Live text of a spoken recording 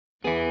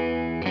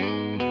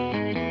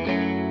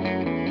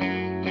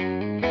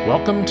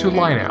Welcome to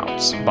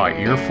Lineouts by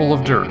Earful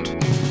of Dirt,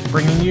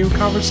 bringing you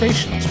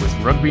conversations with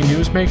rugby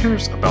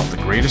newsmakers about the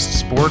greatest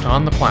sport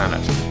on the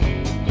planet.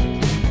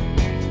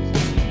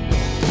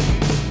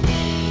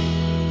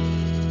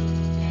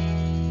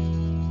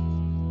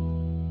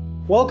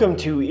 Welcome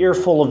to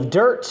Earful of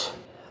Dirt,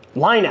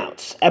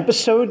 Lineouts,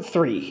 Episode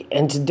 3.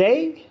 And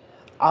today,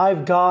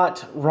 I've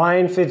got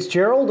Ryan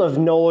Fitzgerald of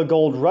NOLA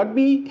Gold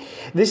Rugby.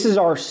 This is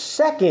our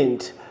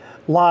second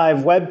live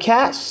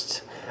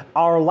webcast.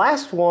 Our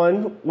last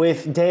one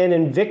with Dan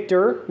and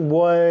Victor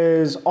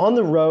was on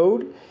the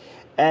road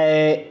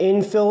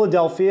in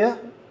Philadelphia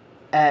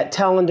at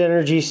Talent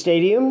Energy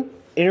Stadium,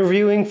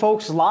 interviewing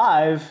folks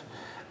live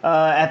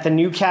at the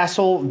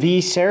Newcastle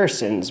v.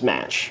 Saracens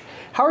match.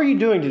 How are you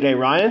doing today,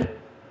 Ryan?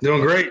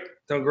 Doing great.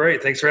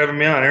 Thanks for having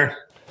me on, Aaron.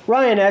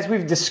 Ryan, as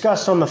we've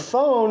discussed on the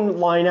phone,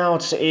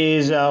 Lineouts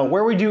is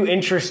where we do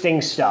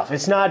interesting stuff.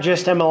 It's not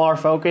just MLR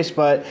focused,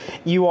 but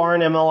you are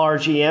an MLR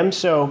GM,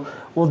 so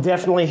we'll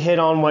definitely hit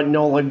on what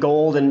NOLA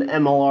Gold and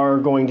MLR are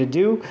going to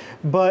do.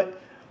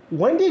 But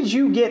when did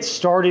you get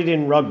started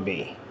in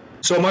rugby?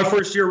 So my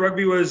first year of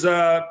rugby was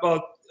right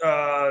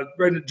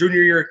in the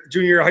junior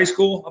year of high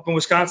school up in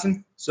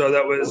Wisconsin. So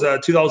that was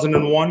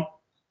 2001.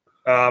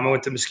 I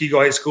went to Muskego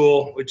High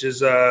School, which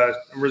is I'm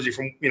originally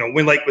from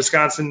Wind Lake,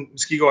 Wisconsin.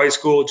 Muskego High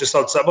School, just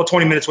outside, about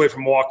 20 minutes away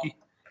from Milwaukee.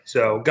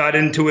 So got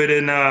into it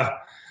and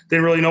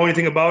didn't really know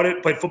anything about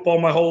it. Played football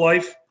my whole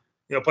life.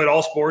 Played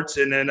all sports.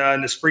 And then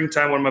in the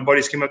springtime, one of my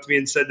buddies came up to me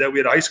and said that we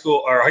had our high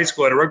school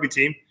had a rugby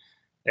team,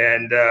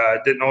 and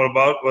didn't know what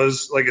about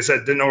was. Like I said,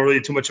 didn't know really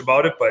too much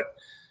about it, but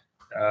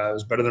it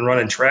was better than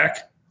running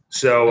track.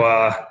 So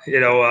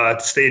to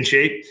stay in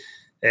shape.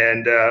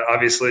 And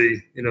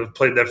obviously,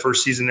 played that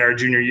first season there,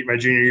 my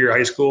junior year of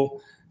high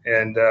school,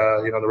 and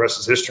the rest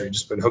is history.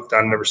 Just been hooked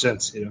on it ever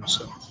since.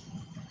 So.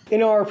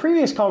 In our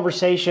previous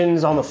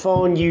conversations on the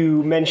phone,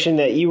 you mentioned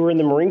that you were in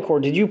the Marine Corps.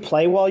 Did you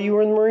play while you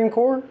were in the Marine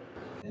Corps?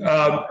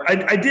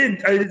 I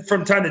did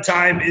from time to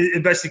time,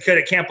 best you could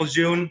at Camp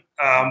Lejeune.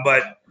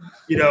 But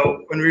when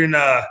we were in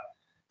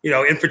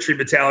infantry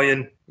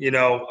battalion,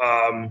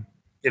 during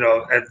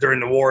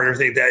the war and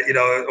everything that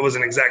it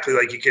wasn't exactly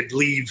like you could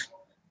leave.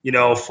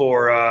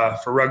 For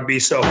rugby.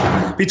 So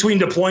between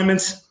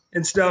deployments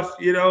and stuff,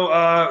 you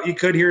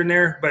could here and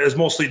there, but it was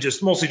mostly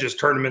just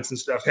tournaments and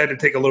stuff. Had to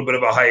take a little bit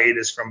of a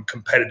hiatus from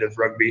competitive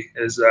rugby,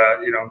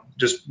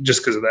 just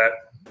because of that.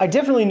 I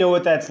definitely know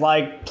what that's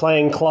like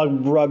playing club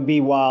rugby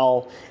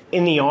while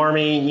in the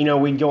Army.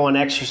 We'd go on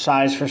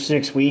exercise for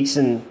 6 weeks,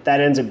 and that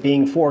ends up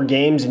being 4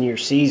 games in your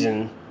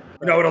season.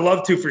 I would have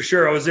loved to for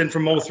sure. I was in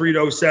from 03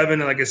 to 07,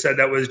 and like I said,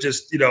 that was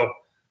just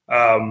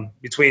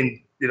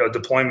between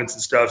deployments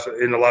and stuff,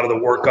 and a lot of the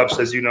workups,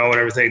 as and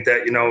everything like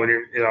that,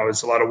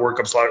 it's a lot of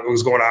workups, a lot of what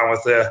was going on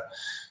with the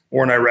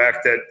war in Iraq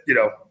that,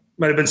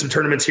 might have been some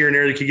tournaments here and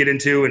there you could get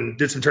into, and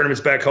did some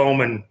tournaments back home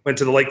and went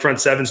to the Lakefront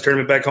Sevens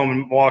tournament back home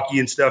in Milwaukee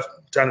and stuff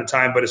time to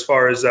time. But as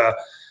far as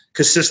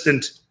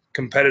consistent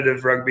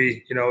competitive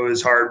rugby, it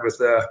was hard with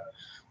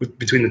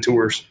between the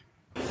tours.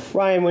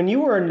 Ryan, when you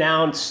were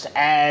announced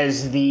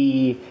as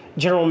the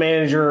general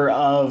manager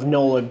of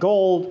NOLA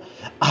Gold,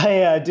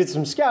 I did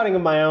some scouting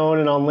of my own,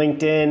 and on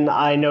LinkedIn,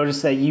 I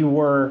noticed that you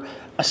were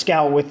a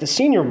scout with the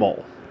Senior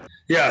Bowl.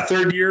 Yeah,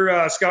 third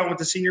year scouting with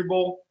the Senior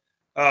Bowl.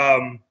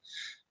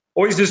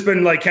 Always just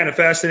been kind of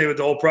fascinated with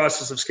the whole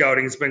process of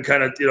scouting. It's been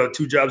kind of,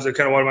 2 jobs I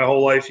kind of wanted my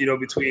whole life,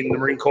 between the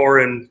Marine Corps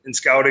and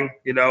scouting,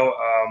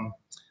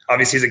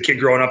 obviously as a kid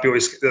growing up, you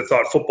always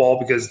thought football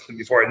because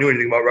before I knew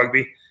anything about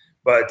rugby.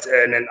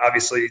 And then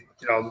obviously,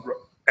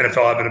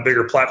 NFL having a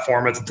bigger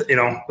platform at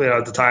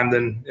the time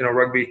than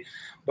rugby.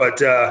 But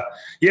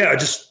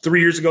just 3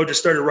 years ago, just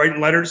started writing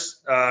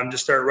letters.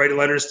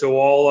 To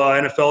all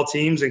NFL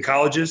teams and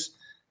colleges,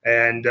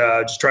 and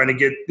just trying to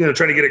get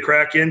a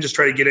crack in. Just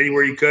try to get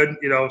anywhere you could.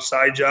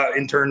 Side job,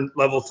 intern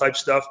level type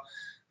stuff,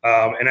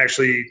 and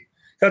actually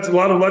got a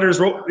lot of letters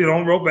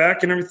wrote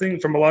back and everything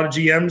from a lot of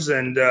GMs,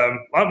 and a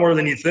lot more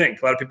than you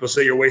think. A lot of people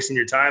say you're wasting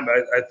your time.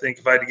 I think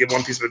if I had to give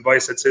one piece of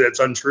advice, I'd say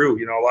that's untrue.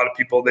 A lot of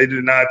people, they do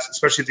not,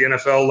 especially at the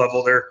NFL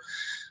level, they're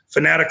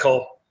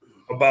fanatical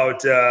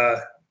about,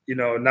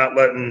 not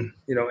letting,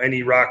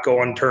 any rock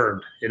go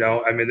unturned.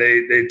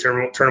 They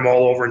turn them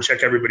all over and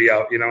check everybody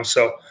out,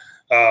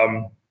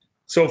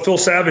 So Phil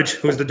Savage,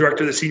 who was the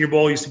director of the Senior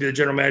Bowl, used to be the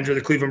general manager of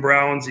the Cleveland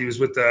Browns. He was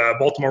with the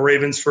Baltimore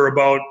Ravens for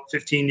about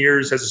 15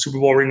 years, has a Super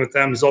Bowl ring with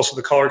them. He's also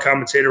the color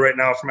commentator right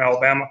now from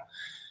Alabama.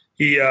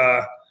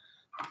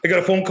 I got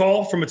a phone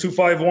call from a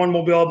 251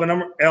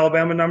 Mobile,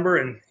 Alabama number,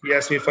 and he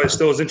asked me if I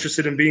still was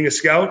interested in being a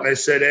scout. And I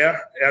said, yeah,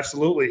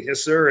 absolutely.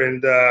 Yes, sir.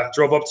 And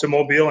drove up to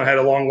Mobile and had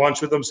a long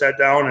lunch with him, sat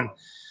down. And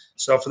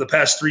so for the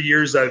past 3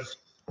 years, I've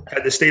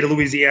had the state of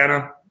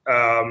Louisiana,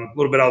 a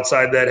little bit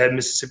outside that, had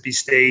Mississippi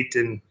State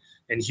and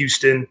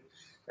Houston,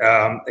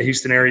 the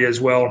Houston area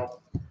as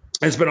well.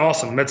 And it's been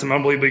awesome. Met some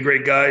unbelievably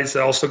great guys.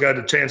 I also got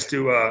a chance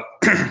to,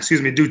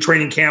 do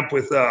training camp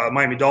with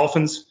Miami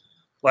Dolphins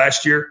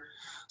last year.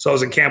 So I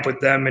was in camp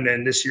with them. And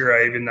then this year,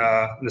 I even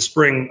in the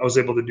spring, I was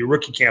able to do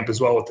rookie camp as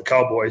well with the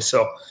Cowboys.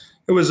 So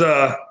it was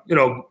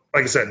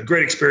like I said,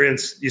 great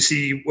experience. You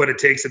see what it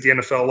takes at the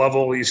NFL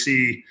level. You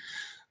see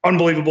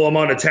unbelievable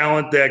amount of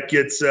talent that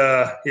gets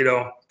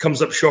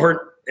comes up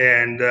short,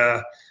 and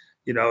the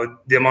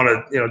amount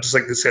of just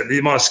like I said, the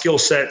amount of skill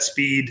set,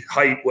 speed,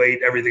 height,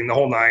 weight, everything, the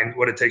whole nine,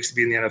 what it takes to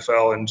be in the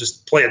NFL and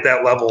just play at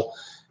that level.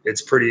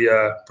 It's pretty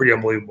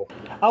unbelievable.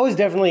 I was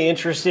definitely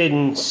interested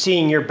in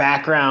seeing your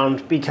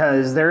background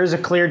because there is a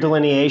clear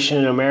delineation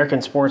in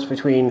American sports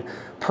between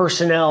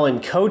personnel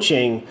and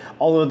coaching,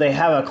 although they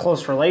have a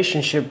close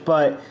relationship.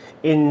 But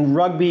in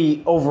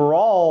rugby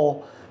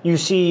overall, you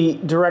see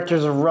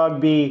directors of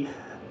rugby,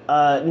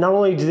 not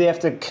only do they have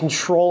to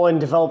control and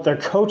develop their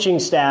coaching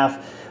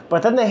staff,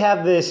 but then they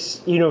have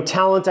this,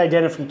 talent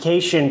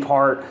identification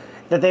part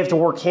that they have to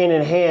work hand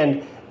in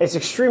hand. It's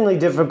extremely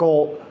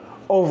difficult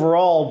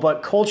overall,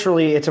 but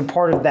culturally, it's a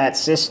part of that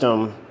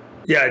system.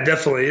 Yeah,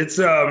 definitely. It's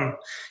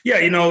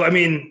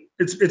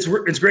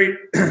it's great,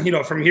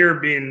 from here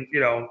being,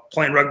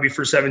 playing rugby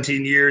for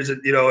 17 years,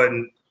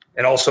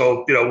 and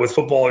also, with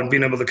football and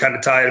being able to kind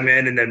of tie them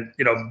in, and then,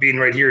 being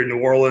right here in New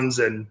Orleans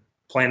and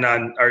playing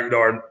on our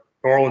New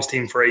Orleans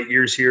team for 8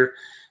 years here.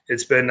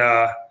 It's been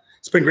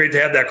great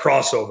to have that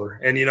crossover.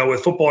 And,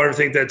 with football and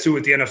everything that too,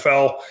 with the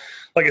NFL,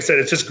 like I said,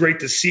 it's just great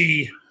to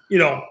see,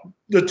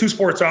 the two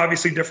sports are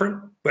obviously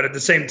different, but at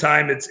the same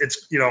time, it's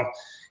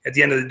at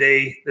the end of the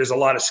day, there's a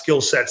lot of skill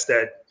sets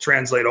that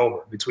translate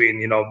over between,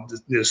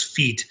 this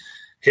feet,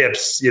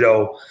 hips,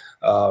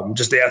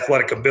 just the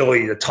athletic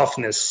ability, the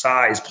toughness,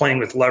 size, playing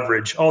with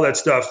leverage, all that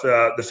stuff,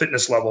 the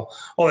fitness level,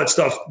 all that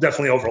stuff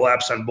definitely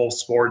overlaps on both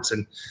sports.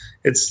 And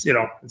it's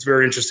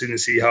very interesting to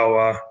see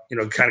how,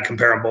 kind of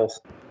compare them both.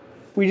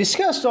 We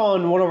discussed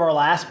on one of our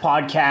last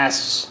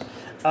podcasts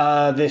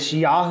this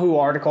Yahoo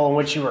article in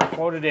which you were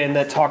quoted in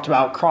that talked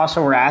about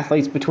crossover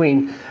athletes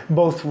between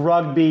both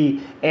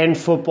rugby and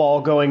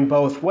football going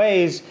both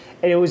ways.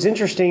 And it was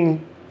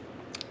interesting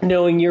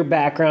knowing your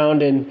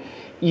background, and,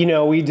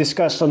 we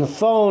discussed on the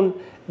phone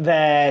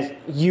that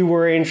you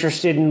were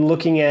interested in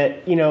looking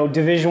at,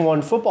 Division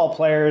I football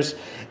players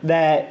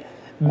that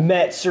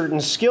met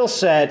certain skill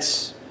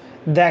sets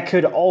that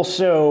could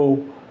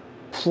also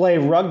play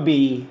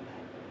rugby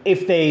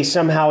if they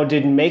somehow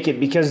didn't make it,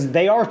 because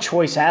they are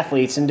choice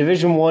athletes, and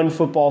Division I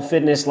football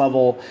fitness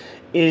level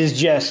is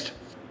just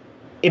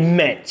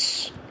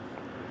immense.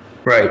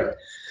 Right.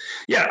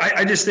 Yeah,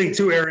 I just think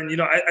too, Aaron,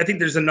 I think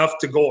there's enough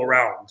to go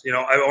around.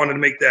 I wanted to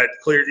make that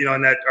clear,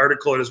 in that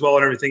article as well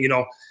and everything.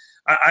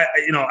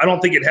 I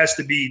don't think it has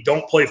to be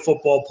don't play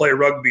football, play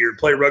rugby, or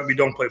play rugby,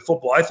 don't play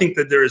football. I think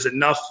that there is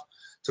enough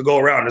to go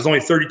around. There's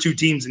only 32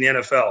 teams in the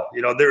NFL.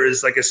 There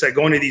is, like I said,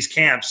 going to these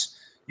camps,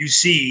 you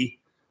see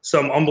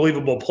some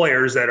unbelievable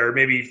players that are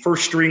maybe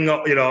first string,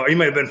 he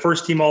might have been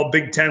first team all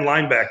Big Ten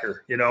linebacker,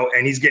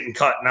 and he's getting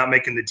cut, not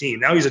making the team.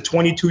 Now he's a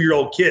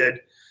 22-year-old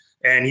kid,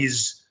 and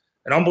he's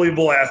an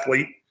unbelievable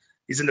athlete.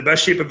 He's in the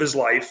best shape of his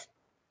life.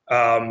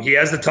 He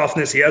has the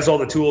toughness. He has all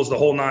the tools, the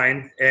whole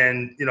nine.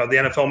 And, the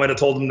NFL might have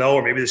told him no,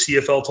 or maybe the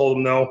CFL told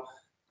him no.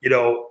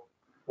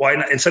 Why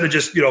not, instead of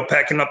just,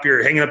 hanging up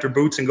your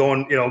boots and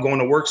going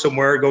to work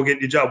somewhere, go get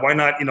your job, why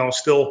not,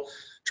 still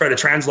try to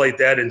translate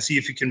that and see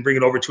if you can bring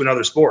it over to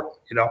another sport.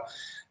 Like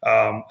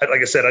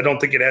I said, I don't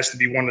think it has to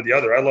be one or the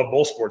other. I love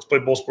both sports,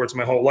 played both sports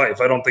my whole life.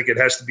 I don't think it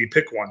has to be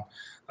pick one.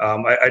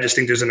 I just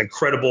think there's an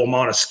incredible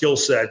amount of skill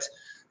set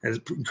and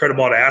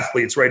incredible amount of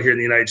athletes right here in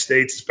the United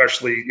States,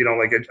 especially,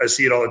 like I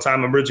see it all the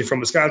time. I'm originally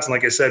from Wisconsin.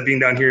 Like I said, being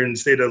down here in the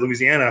state of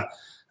Louisiana,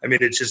 I mean,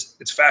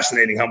 it's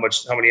fascinating how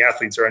many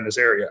athletes are in this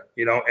area,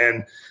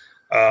 and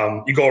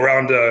you go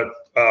around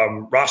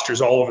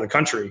rosters all over the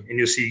country, and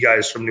you'll see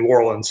guys from New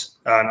Orleans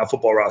on a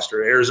football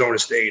roster, Arizona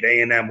State,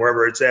 A&M,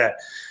 wherever it's at,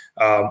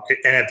 and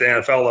at the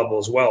NFL level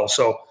as well.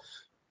 So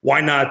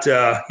why not,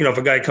 if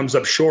a guy comes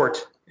up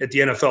short at the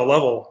NFL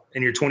level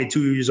and you're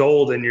 22 years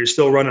old and you're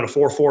still running a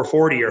 4.4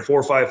 40 or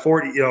 4.5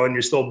 40, and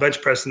you're still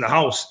bench pressing the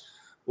house,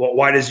 well,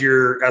 why does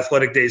your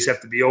athletic days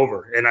have to be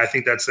over? And I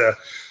think that's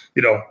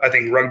I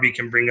think rugby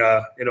can bring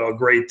a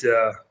great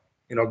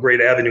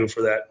avenue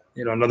for that,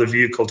 another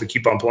vehicle to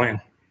keep on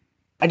playing.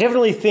 I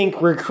definitely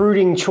think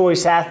recruiting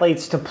choice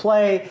athletes to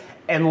play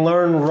and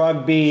learn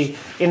rugby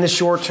in the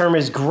short term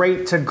is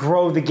great to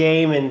grow the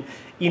game and,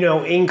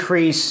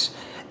 increase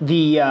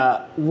the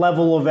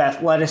level of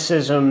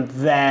athleticism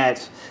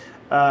that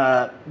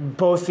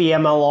both the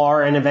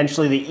MLR and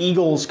eventually the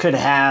Eagles could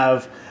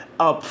have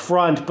up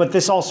front. But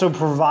this also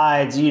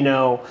provides,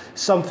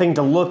 something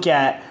to look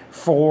at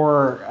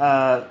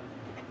for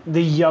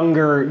the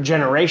younger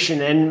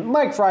generation. And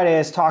Mike Friday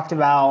has talked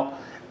about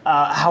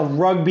how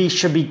rugby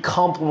should be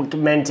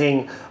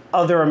complementing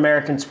other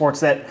American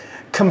sports, that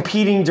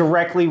competing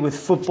directly with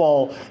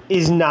football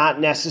is not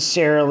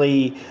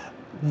necessarily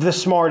the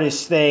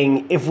smartest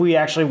thing if we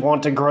actually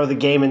want to grow the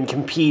game and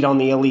compete on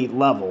the elite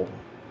level.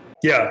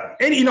 Yeah.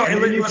 And,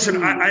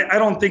 listen, I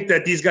don't think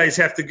that these guys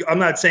have to – I'm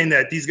not saying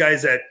that these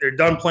guys that they're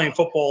done playing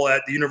football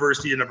at the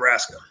University of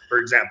Nebraska, for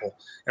example,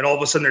 and all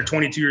of a sudden they're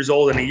 22 years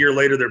old and a year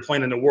later they're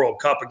playing in the World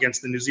Cup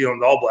against the New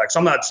Zealand All Blacks.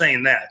 I'm not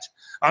saying that.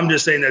 I'm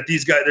just saying that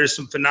these guys, there's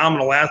some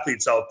phenomenal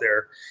athletes out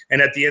there.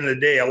 And at the end of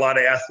the day, a lot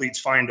of athletes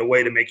find a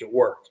way to make it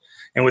work.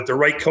 And with the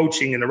right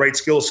coaching and the right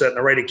skill set and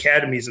the right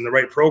academies and the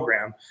right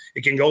program,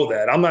 it can go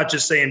that. I'm not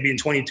just saying being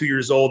 22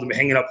 years old and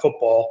hanging up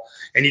football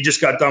and you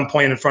just got done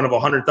playing in front of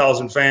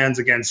 100,000 fans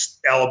against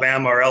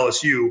Alabama or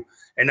LSU,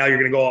 and now you're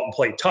going to go out and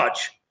play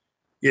touch.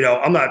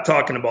 I'm not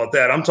talking about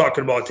that. I'm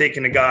talking about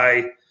taking a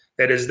guy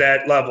that is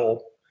that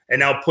level and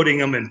now putting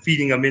him and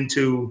feeding him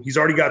into – he's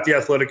already got the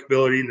athletic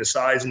ability and the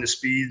size and the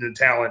speed and the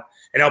talent,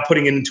 and now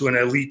putting it into an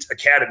elite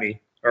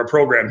academy or a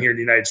program here in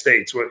the United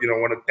States, one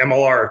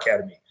MLR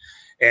academy.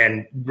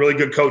 And really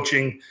good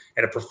coaching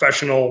and a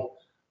professional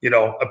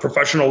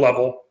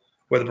level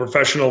with the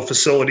professional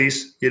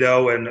facilities,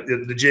 and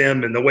the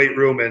gym and the weight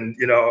room and,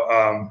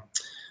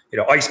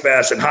 ice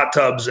baths and hot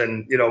tubs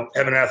and,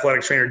 having an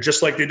athletic trainer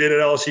just like they did at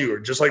LSU or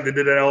just like they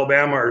did at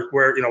Alabama or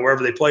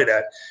wherever they played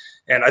at.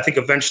 And I think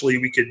eventually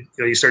we could,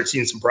 you start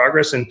seeing some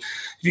progress. And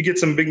if you get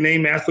some big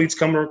name athletes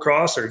coming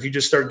across, or if you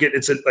just start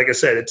getting, like I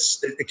said,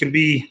 it can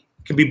be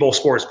both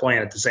sports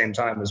playing at the same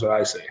time is what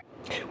I say.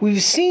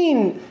 We've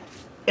seen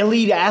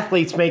elite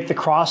athletes make the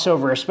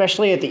crossover,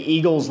 especially at the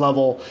Eagles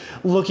level.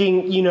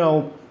 Looking,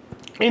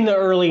 in the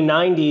early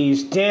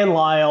 90s, Dan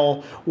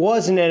Lyle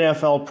was an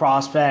NFL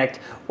prospect,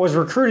 was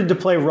recruited to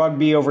play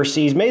rugby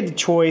overseas, made the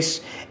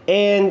choice,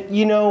 and,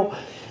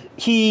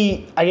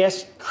 he, I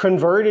guess,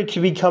 converted to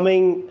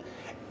becoming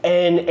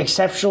an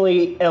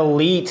exceptionally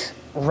elite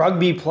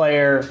rugby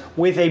player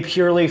with a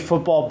purely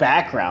football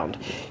background.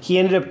 He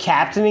ended up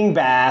captaining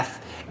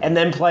Bath and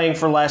then playing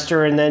for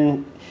Leicester and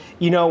then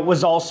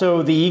was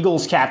also the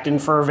Eagles captain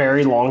for a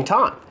very long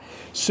time.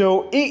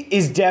 So it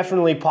is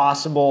definitely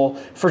possible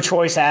for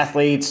choice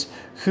athletes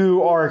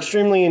who are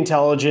extremely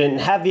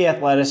intelligent, have the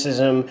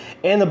athleticism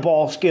and the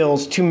ball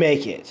skills to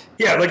make it.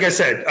 Yeah, like I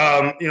said,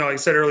 like I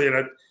said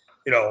earlier,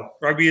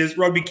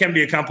 rugby can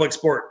be a complex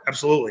sport.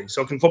 Absolutely.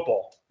 So can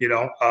football.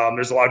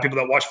 There's a lot of people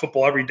that watch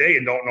football every day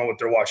and don't know what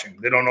they're watching.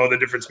 They don't know the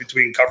difference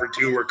between cover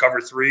 2 or cover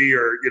 3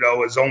 or,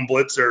 a zone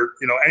blitz or,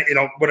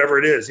 whatever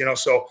it is,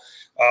 So,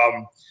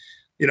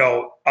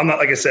 I'm not,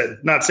 like I said,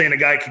 not saying a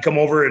guy can come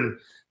over and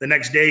the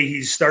next day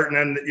he's starting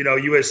on,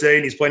 USA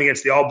and he's playing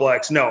against the All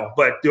Blacks. No,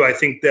 but do I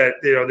think that,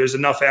 there's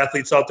enough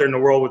athletes out there in the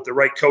world with the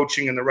right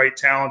coaching and the right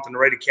talent and the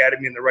right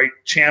academy and the right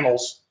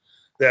channels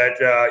that,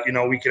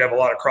 we could have a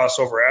lot of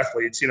crossover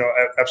athletes,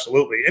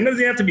 absolutely. And it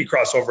doesn't have to be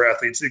crossover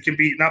athletes. It can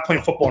be not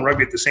playing football and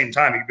rugby at the same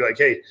time. You can be like,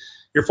 hey,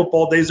 your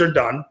football days are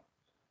done.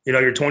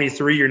 You're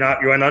 23, you're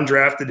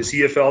undrafted. The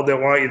CFL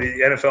didn't want you.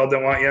 The NFL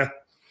didn't want you.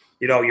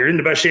 You're in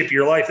the best shape of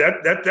your life.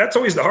 That's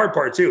always the hard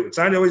part too. It's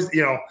not always,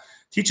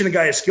 teaching a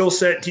guy a skill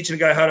set, teaching a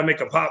guy how to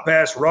make a pop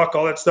pass, ruck,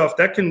 all that stuff.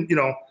 That can,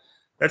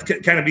 that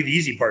can kind of be the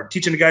easy part.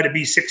 Teaching a guy to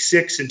be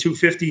 6'6" and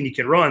 250 and he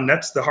can run,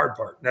 that's the hard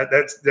part.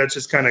 That's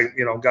just kind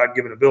of,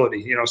 God-given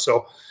ability,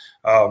 So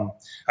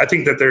I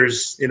think that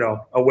there's,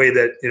 a way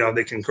that,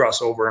 they can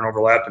cross over and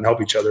overlap and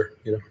help each other,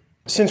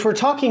 Since we're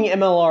talking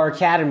MLR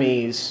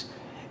academies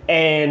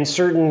and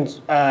certain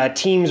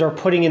teams are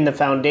putting in the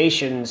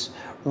foundations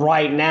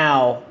right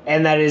now,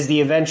 and that is the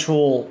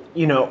eventual,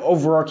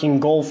 overarching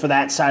goal for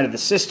that side of the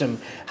system.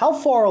 How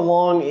far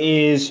along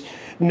is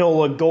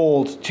NOLA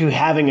Gold to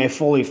having a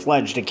fully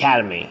fledged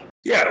academy?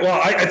 Yeah, well,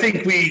 I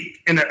think we,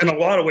 in a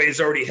lot of ways,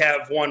 already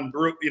have one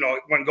group,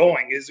 one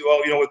going is,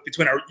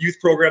 between our youth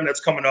program that's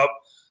coming up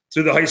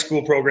through the high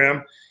school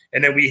program,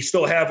 and then we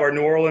still have our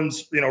New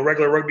Orleans,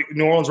 regular rugby,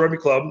 New Orleans Rugby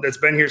Club that's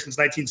been here since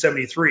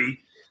 1973,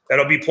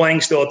 that'll be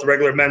playing still at the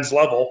regular men's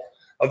level.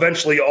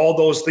 Eventually all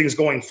those things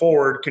going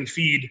forward can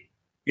feed,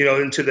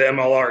 into the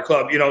MLR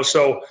club,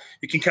 so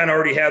you can kind of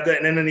already have that.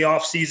 And then in the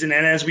off season,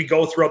 and as we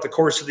go throughout the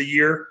course of the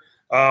year,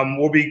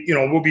 we'll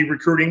be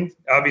recruiting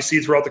obviously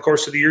throughout the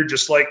course of the year,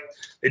 just like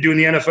they do in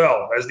the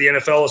NFL. As the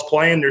NFL is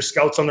playing, there's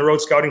scouts on the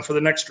road scouting for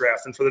the next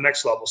draft and for the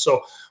next level.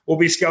 So we'll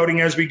be scouting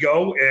as we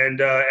go.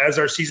 And as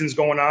our season's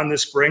going on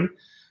this spring,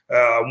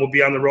 we'll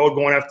be on the road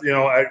going after,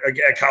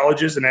 at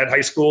colleges and at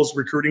high schools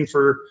recruiting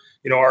for,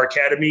 our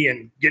academy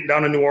and getting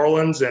down to New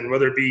Orleans, and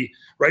whether it be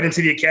right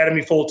into the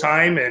academy full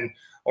time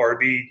or it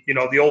be,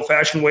 the old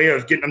fashioned way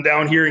of getting them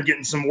down here and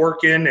getting some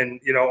work in and,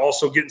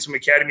 also getting some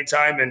academy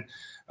time and,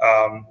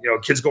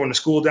 kids going to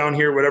school down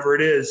here, whatever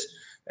it is,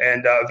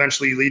 and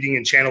eventually leading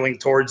and channeling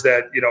towards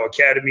that,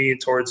 academy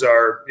and towards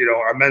our,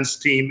 our men's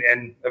team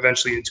and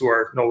eventually into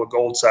our NOLA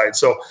Gold side.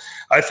 So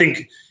I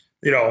think,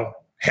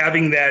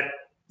 having that,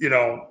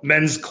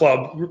 men's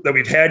club that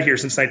we've had here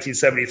since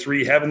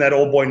 1973, having that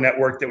old boy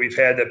network that we've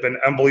had that have been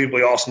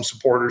unbelievably awesome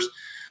supporters,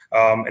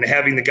 and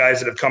having the guys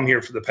that have come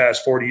here for the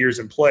past 40 years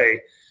and play,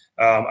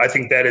 I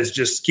think that is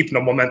just keeping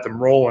the momentum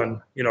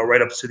rolling,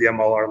 right up to the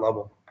MLR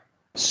level.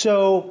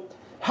 So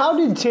how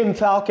did Tim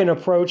Falcon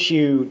approach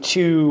you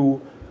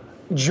to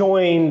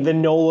join the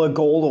NOLA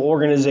Gold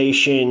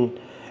organization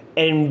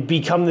and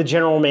become the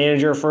general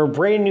manager for a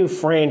brand new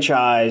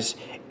franchise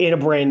in a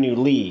brand new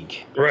league?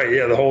 Right.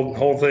 Yeah. The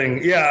whole thing.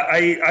 Yeah.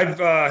 I've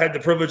had the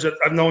privilege of,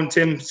 I've known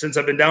Tim since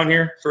I've been down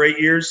here for 8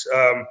 years.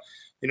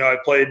 I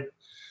played,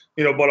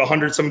 about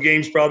 100 some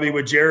games probably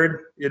with Jared,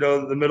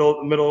 the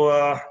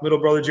middle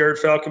brother, Jared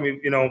Falcon. We,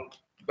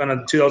 been on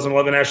the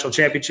 2011 national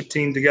championship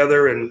team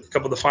together and a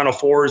couple of the Final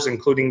Fours,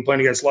 including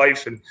playing against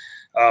Life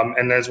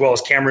and as well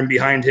as Cameron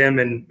behind him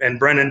and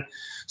Brennan.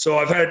 So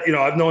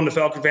I've known the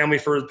Falcon family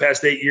for the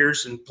past 8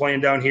 years and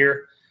playing down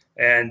here.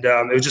 And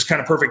it was just kind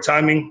of perfect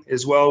timing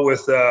as well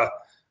with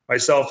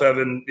myself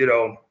having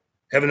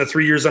the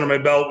 3 years under my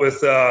belt with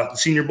the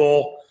Senior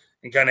Bowl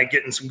and kind of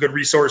getting some good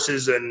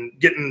resources and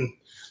getting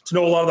to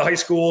know a lot of the high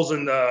schools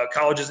and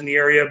colleges in the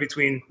area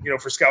between,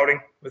 for scouting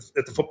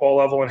at the football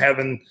level and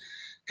having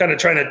kind of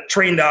trying to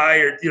train the eye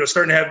or,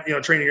 starting to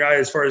have, training your eye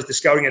as far as the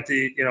scouting at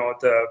the, at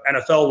the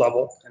NFL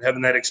level and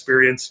having that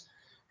experience.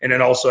 And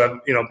then also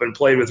have, been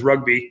played with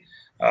rugby.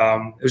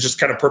 It was just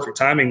kind of perfect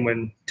timing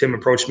when Tim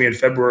approached me in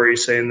February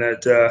saying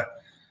that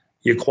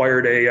he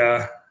acquired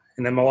an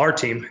MLR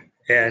team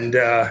and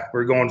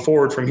we're going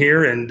forward from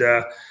here and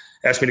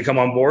asked me to come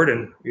on board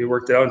and we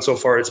worked it out. And so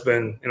far it's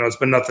been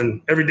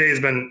nothing. Every day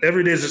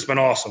has just been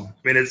awesome.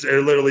 I mean, it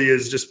literally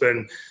has just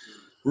been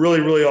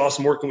really, really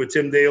awesome working with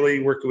Tim Daly,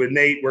 working with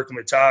Nate, working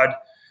with Todd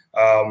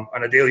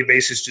on a daily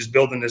basis, just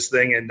building this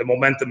thing. And the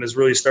momentum is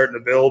really starting to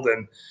build.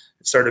 And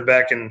it started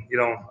back in,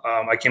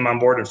 I came on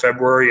board in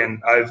February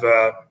and I've,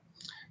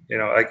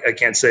 I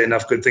can't say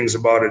enough good things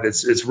about it.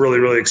 It's really,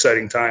 really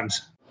exciting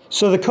times.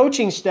 So the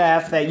coaching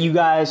staff that you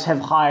guys have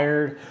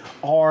hired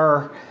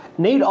are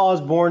Nate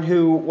Osborne,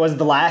 who was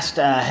the last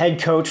head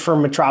coach for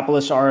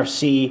Metropolis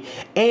RFC,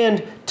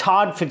 and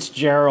Todd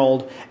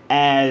Fitzgerald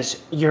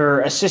as your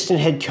assistant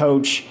head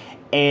coach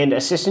and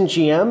assistant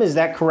GM. Is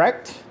that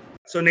correct?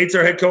 So Nate's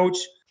our head coach.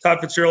 Todd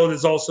Fitzgerald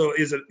is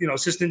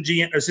assistant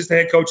GM, assistant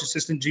head coach,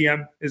 assistant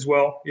GM as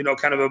well.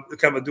 Kind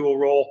of a dual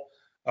role.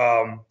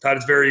 Todd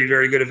is very,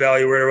 very good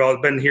evaluator.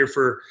 I've been here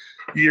for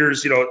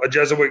years. A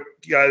Jesuit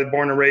guy,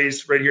 born and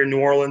raised right here in New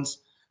Orleans.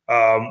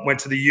 Went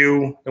to the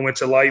U, then went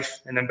to Life,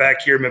 and then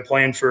back here. Been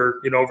playing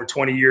for over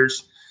 20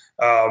 years.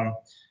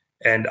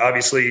 And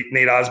obviously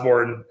Nate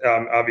Osborne,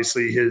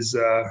 obviously his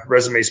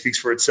resume speaks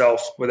for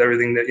itself with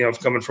everything that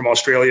coming from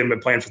Australia and been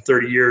playing for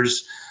 30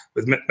 years.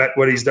 With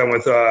what he's done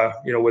with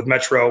with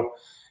Metro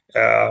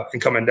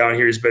and coming down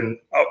here, he's been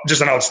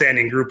just an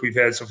outstanding group we've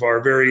had so far.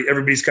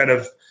 Everybody's kind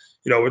of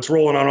it's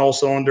rolling on all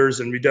cylinders,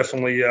 and we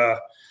definitely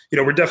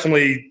we're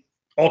definitely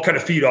all kind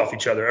of feed off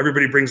each other.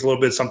 Everybody brings a little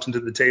bit something to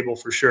the table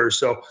for sure.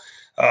 So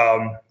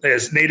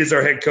as Nate is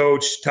our head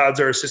coach, Todd's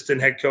our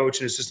assistant head coach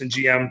and assistant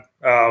GM,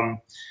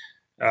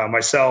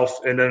 myself,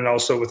 and then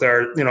also with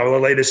our one of our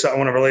latest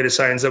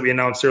signings that we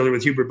announced earlier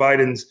with Hubert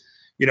Bidens,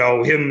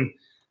 him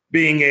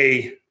being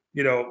a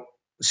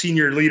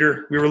senior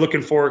leader. We were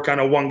looking for kind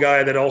of one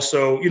guy that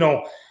also,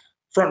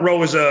 front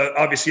row is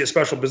obviously a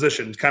special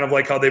position. It's kind of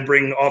like how they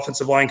bring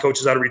offensive line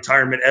coaches out of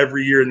retirement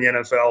every year in the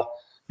NFL,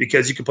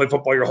 because you can play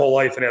football your whole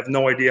life and have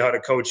no idea how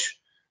to coach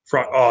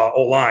front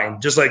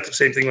O-line. Just like the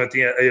same thing with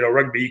the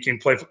rugby. You can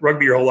play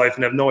rugby your whole life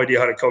and have no idea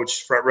how to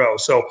coach front row.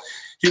 So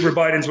Hubert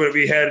Biden's what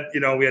we had.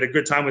 We had a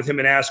good time with him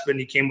in Aspen.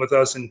 He came with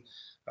us and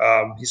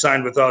he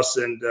signed with us,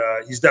 and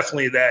he's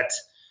definitely that.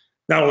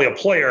 Not only a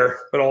player,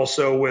 but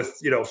also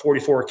with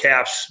 44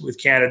 caps with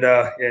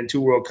Canada and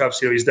 2 World Cups.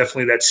 He's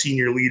definitely that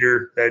senior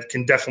leader that you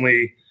can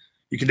definitely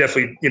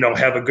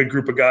have a good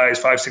group of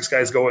guys, 5-6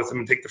 guys go with him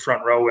and take the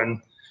front row,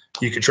 and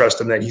you can trust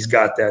him that he's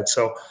got that.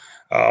 So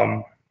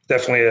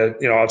definitely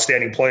a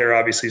outstanding player,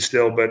 obviously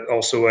still, but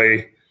also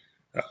a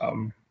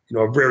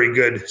very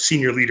good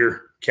senior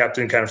leader,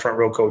 captain, kind of front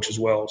row coach as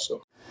well.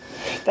 So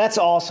that's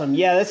awesome.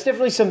 Yeah, that's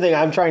definitely something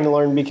I'm trying to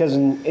learn, because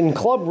in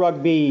club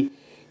rugby,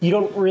 you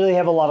don't really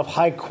have a lot of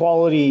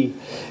high-quality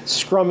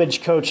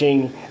scrummage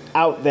coaching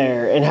out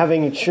there, and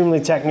having extremely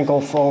technical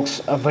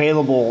folks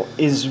available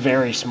is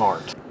very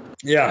smart.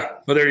 Yeah,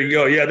 well, there you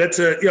go. Yeah, that's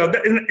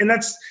and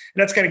that's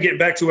kind of getting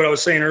back to what I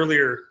was saying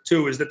earlier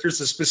too, is that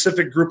there's a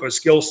specific group of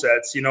skill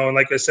sets, and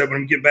like I said,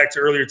 when we get back to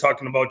earlier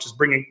talking about just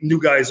bringing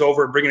new guys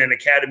over, bringing an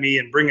academy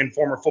and bringing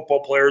former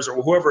football players or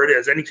whoever it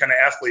is, any kind of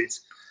athletes,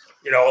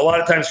 a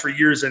lot of times for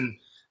years in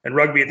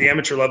rugby at the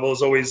amateur level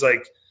is always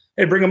like,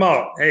 hey, bring them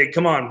out. Hey,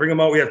 come on, bring them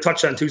out. We have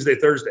touch on Tuesday,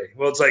 Thursday.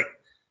 Well, it's like,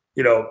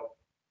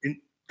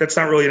 that's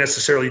not really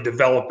necessarily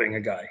developing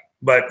a guy,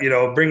 but,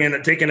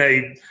 taking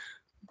a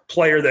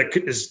player that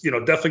is,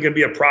 definitely going to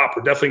be a prop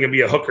or definitely going to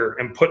be a hooker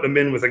and putting them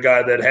in with a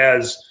guy that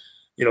has,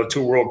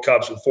 2 World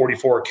Cups with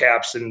 44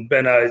 caps and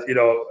been a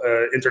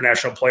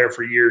international player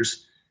for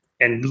years,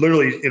 and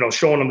literally,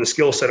 showing them the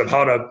skill set of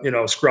how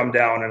to, scrum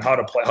down and how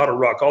to play, how to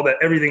ruck, all that,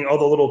 everything, all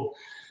the little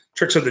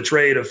tricks of the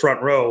trade of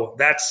front row.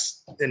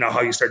 That's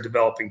how you start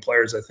developing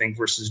players, I think,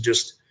 versus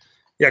just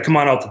come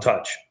on out to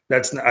touch.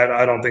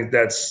 I don't think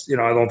that's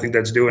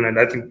doing it.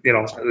 I think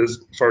as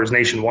far as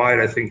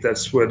nationwide, I think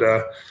that's what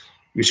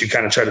we should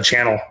kind of try to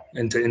channel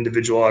into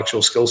individual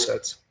actual skill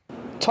sets.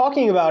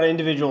 Talking about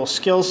individual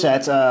skill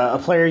sets, a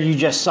player you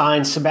just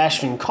signed,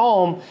 Sebastian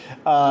Calm,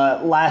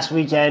 last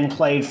weekend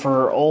played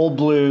for Old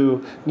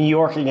Blue New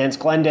York against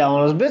Glendale, and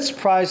I was a bit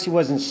surprised he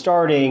wasn't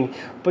starting,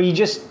 but you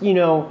just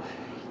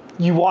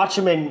you watch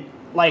him, and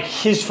like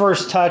his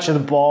first touch of the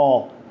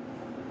ball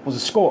was a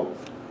score.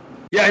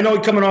 Yeah, I know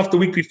coming off the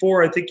week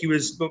before, I think he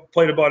was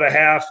played about a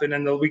half, and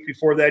then the week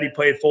before that he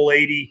played full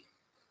 80.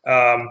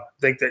 I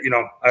think that,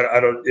 I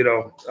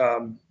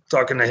don't,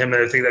 talking to him,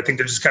 and I think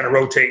they're just kind of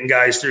rotating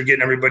guys through,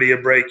 getting everybody a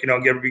break,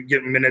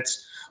 getting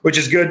minutes, which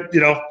is good,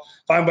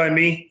 fine by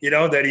me,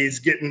 that he's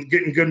getting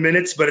good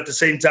minutes, but at the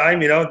same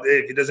time,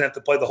 if he doesn't have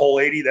to play the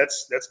whole 80,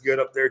 that's good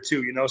up there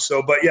too,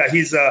 so, but yeah,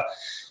 he's,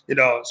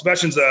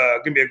 Sebastian's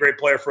going to be a great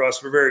player for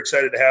us. We're very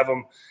excited to have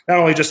him, not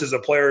only just as a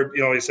player,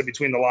 he said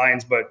between the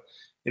lines, but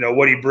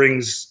what he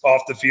brings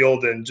off the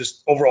field and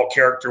just overall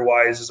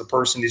character-wise as a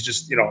person. He's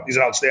just, he's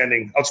an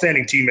outstanding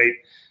teammate,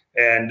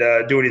 and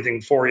do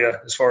anything for you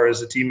as far as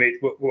the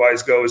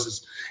teammate-wise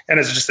goes. And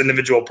as just an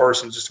individual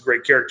person, just a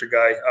great character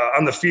guy.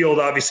 On the field,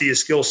 obviously, his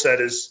skill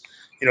set is,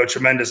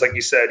 tremendous. Like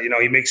you said,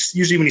 he makes,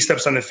 usually when he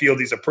steps on the field,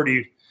 he's a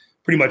pretty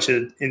much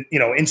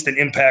instant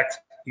impact.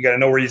 You got to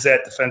know where he's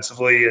at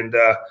defensively, and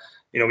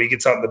when he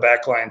gets out in the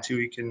back line too,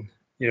 he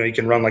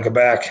can run like a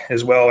back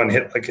as well and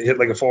hit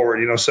like a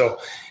forward. So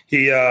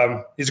he's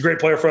a great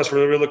player for us.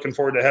 We're really looking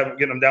forward to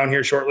getting him down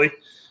here shortly,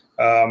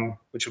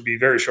 which will be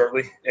very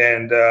shortly,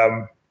 and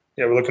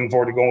we're looking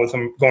forward to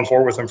going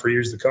forward with him for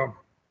years to come.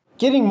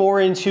 Getting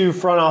more into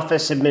front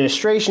office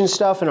administration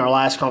stuff, in our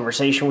last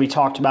conversation, we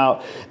talked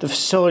about the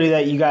facility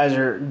that you guys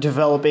are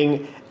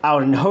developing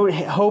out in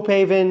Hope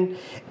Haven,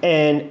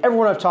 and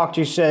everyone I've talked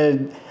to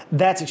said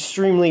that's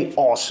extremely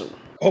awesome.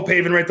 Hope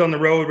Haven, right down the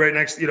road, right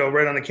next,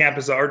 right on the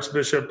campus of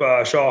Archbishop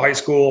Shaw High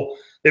School.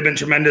 They've been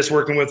tremendous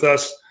working with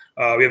us.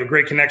 We have a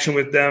great connection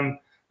with them.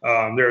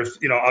 They're,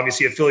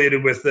 obviously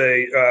affiliated with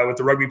the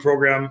rugby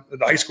program,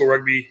 the high school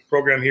rugby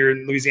program here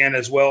in Louisiana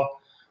as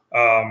well.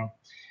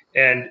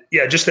 And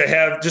yeah, just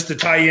to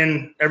tie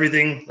in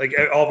everything, like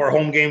all of our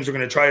home games, we're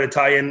going to try to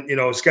tie in,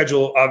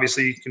 schedule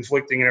obviously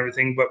conflicting and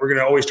everything, but we're going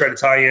to always try to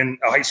tie in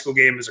a high school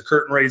game as a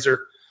curtain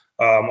raiser,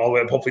 all the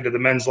way up hopefully to the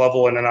men's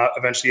level, and then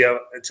eventually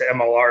to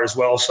MLR as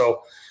well.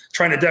 So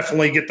trying to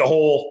definitely get the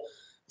whole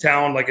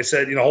town, like I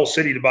said, whole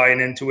city to buy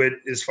into it,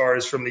 as far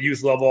as from the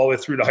youth level all the way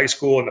through to high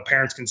school, and the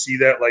parents can see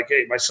that, like,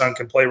 hey, my son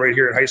can play right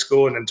here in high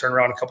school, and then turn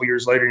around a couple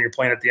years later and you're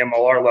playing at the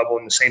MLR level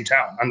in the same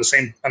town on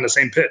the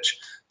same pitch.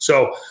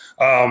 So,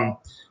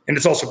 and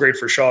it's also great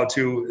for Shaw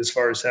too, as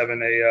far as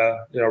having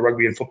a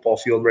rugby and football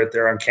field right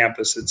there on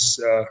campus. It's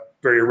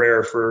very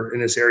rare in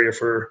this area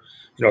for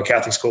a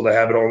Catholic school to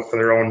have it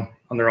on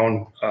their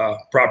own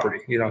property.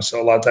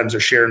 So a lot of times they're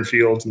sharing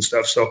fields and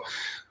stuff. So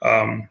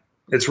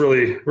it's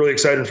really, really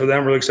exciting for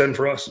them, really exciting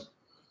for us.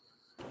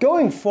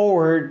 Going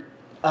forward,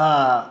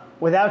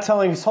 without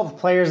telling all the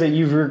players that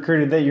you've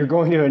recruited that you're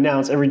going to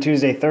announce every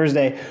Tuesday,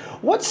 Thursday,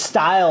 what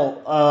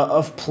style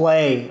of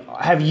play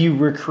have you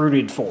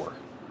recruited for?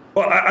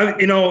 Well,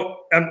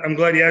 I'm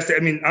glad you asked that. I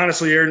mean,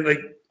 honestly, Aaron, like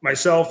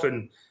myself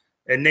and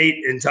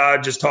Nate and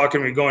Todd just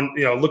talking, we're going,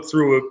 look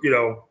through,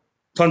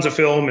 tons of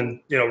film and,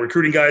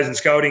 recruiting guys and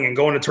scouting and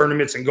going to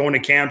tournaments and going to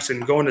camps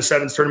and going to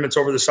sevens tournaments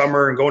over the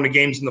summer and going to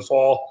games in the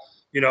fall.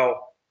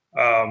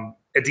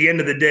 At the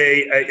end of the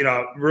day,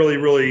 really,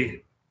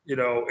 really,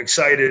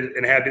 excited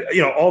and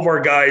happy. All of our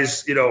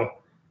guys,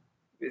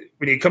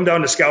 when you come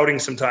down to scouting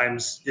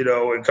sometimes,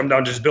 and come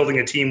down to just building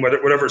a team,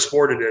 whatever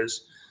sport it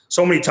is,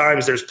 so many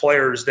times there's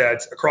players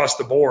that across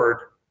the board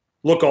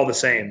look all the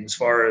same as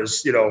far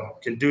as,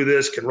 can do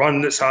this, can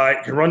run this high,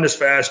 can run this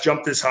fast,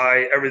 jump this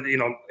high,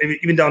 everything,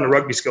 even down to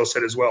rugby skill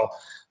set as well.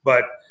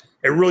 But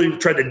I really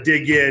tried to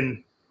dig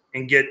in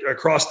and get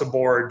across the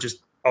board just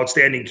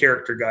outstanding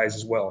character guys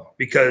as well.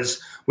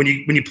 Because when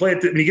you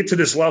get to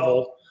this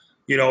level,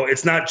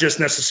 it's not just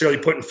necessarily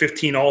putting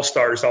 15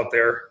 all-stars out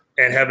there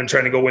and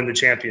trying to go win the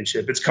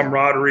championship. It's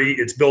camaraderie.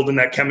 It's building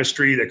that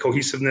chemistry, that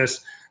cohesiveness.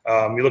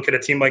 You look at a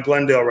team like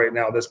Glendale right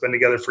now that's been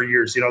together for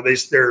years.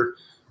 They're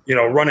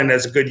running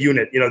as a good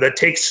unit. That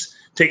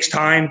takes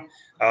time.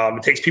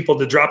 It takes people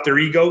to drop their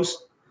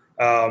egos.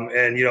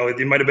 And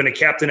you might have been a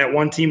captain at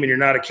one team and you're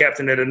not a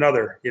captain at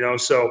another.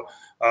 So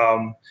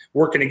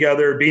working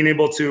together, being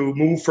able to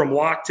move from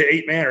lock to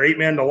 8-man or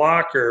 8-man to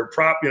lock or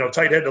prop,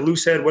 tight head to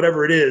loose head,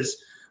 whatever it is.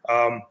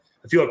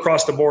 I feel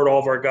across the board, all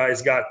of our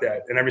guys got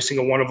that, and every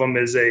single one of them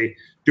is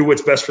do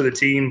what's best for the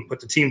team, put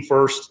the team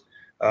first.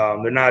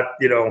 They're not,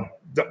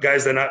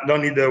 guys that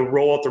don't need to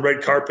roll out the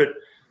red carpet.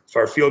 If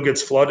our field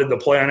gets flooded, they'll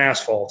play on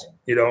asphalt,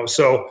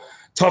 so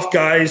tough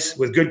guys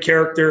with good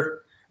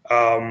character,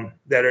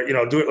 that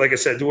are, do it, like I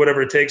said, do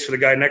whatever it takes for the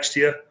guy next to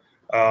you.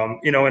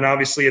 And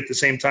obviously at the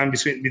same time,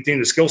 between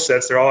the skill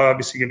sets, they're all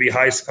obviously going to be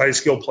high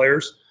skilled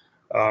players,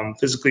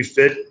 physically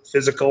fit,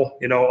 physical,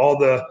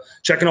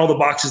 checking all the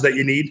boxes that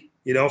you need,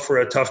 for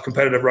a tough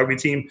competitive rugby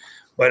team.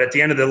 But at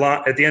the end of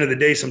the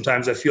day,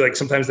 sometimes I feel like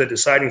the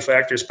deciding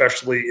factor,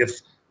 especially if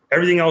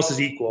everything else is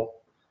equal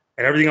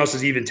and everything else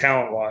is even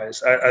talent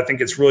wise, I think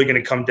it's really going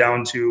to come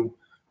down to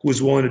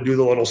who's willing to do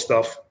the little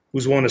stuff,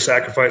 who's willing to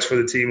sacrifice for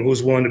the team,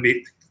 who's willing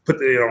to put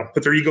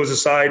their egos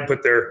aside,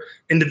 put their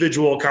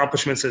individual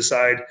accomplishments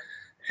aside,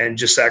 and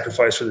just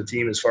sacrifice for the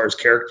team as far as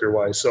character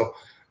wise. So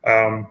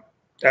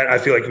I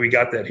feel like we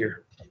got that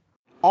here.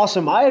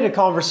 Awesome. I had a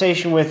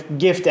conversation with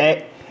Gift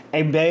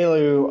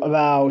Abelu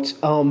about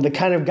the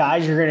kind of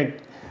guys you're going to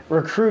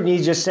recruit, and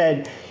he just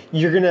said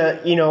you're gonna,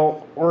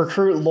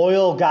 recruit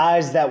loyal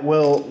guys that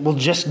will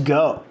just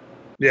go.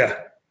 Yeah,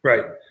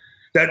 right.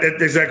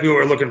 That's exactly what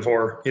we're looking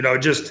for.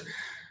 Just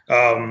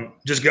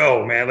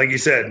go, man. Like I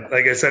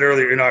said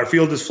earlier, our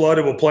field is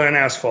flooded. We'll play on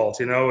asphalt.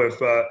 If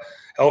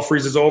hell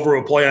freezes over,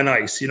 we'll play on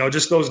ice.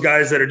 Just those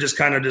guys that are just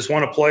kind of just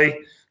want to play,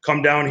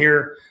 come down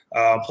here,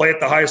 play at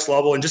the highest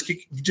level, and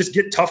just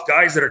get tough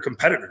guys that are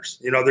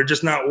competitors. They're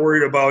just not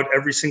worried about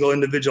every single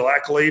individual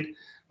accolade.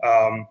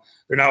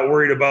 They're not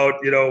worried about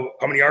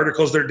how many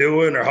articles they're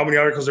doing or how many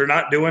articles they're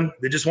not doing.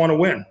 They just want to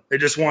win. They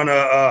just want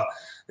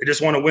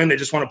to win. They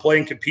just want to play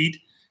and compete.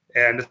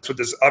 And that's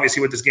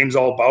what this game's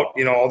all about.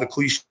 All the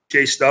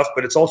cliche stuff,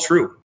 but it's all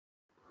true.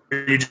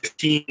 You just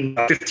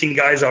 15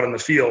 guys out on the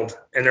field,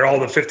 and they're all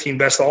the 15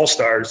 best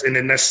all-stars, and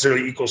it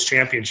necessarily equals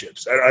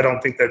championships. I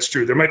don't think that's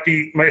true. There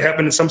might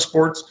happen in some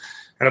sports,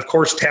 and of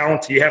course,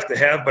 talent you have to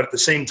have, but at the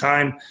same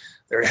time,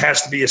 there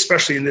has to be,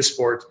 especially in this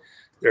sport,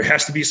 there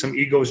has to be some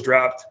egos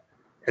dropped,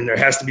 and there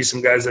has to be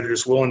some guys that are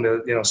just willing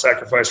to,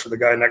 sacrifice for the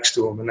guy next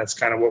to them, and that's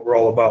kind of what we're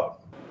all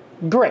about.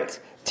 Great.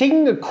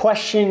 Taking a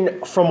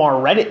question from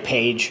our Reddit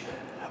page,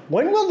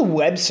 when will the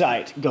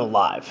website go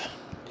live?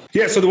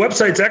 Yeah, so the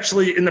website's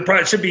actually in the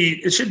project.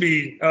 It should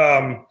be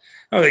the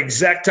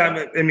exact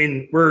time. I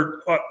mean,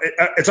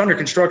 it's under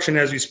construction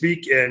as we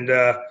speak, and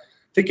I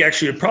think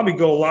actually it'll probably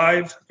go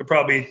live. I'll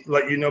probably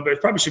let you know, but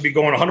it probably should be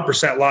going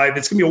 100% live.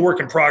 It's gonna be a work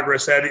in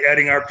progress,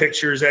 adding our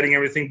pictures, adding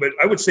everything. But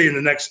I would say in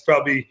the next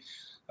probably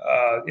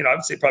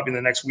in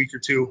the next week or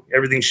two,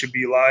 everything should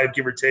be live,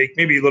 give or take,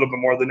 maybe a little bit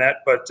more than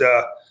that. But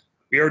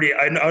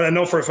I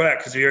know for a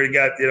fact, because we already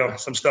got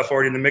some stuff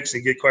already in the mix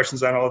and get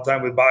questions on all the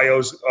time with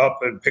bios up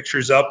and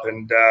pictures up,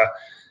 and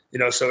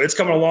so it's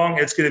coming along.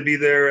 It's going to be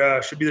there,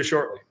 should be there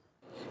shortly.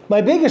 My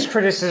biggest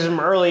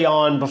criticism early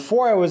on,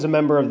 before I was a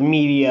member of the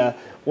media,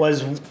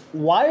 was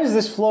why is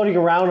this floating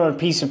around on a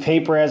piece of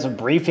paper as a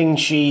briefing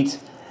sheet,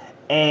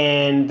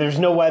 and there's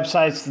no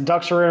websites, the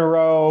ducks are in a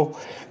row,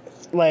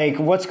 like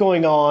what's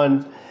going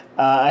on?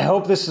 I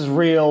hope this is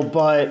real,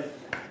 but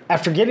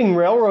after getting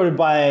railroaded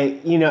by,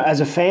 as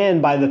a fan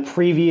by the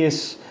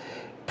previous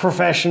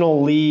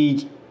professional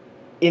league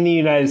in the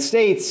United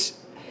States,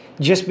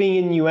 just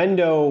being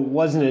innuendo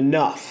wasn't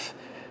enough.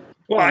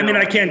 Well, I mean,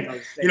 I can't,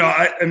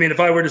 if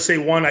I were to say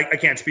one, I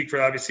can't speak for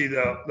obviously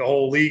the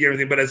whole league and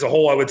everything, but as a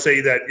whole, I would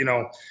say that,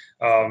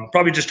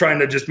 probably just trying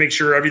to just make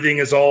sure everything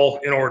is all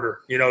in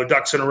order,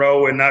 ducks in a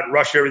row, and not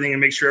rush everything,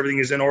 and make sure everything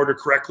is in order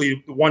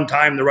correctly one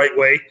time the right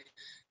way.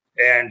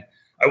 And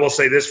I will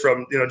say this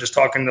from, just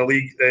talking to the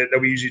league that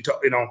we usually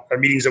talk, our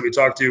meetings that we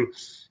talk to,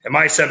 in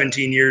my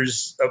 17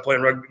 years of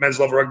playing rugby, men's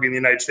level rugby in the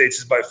United States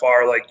is by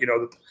far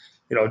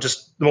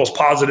just the most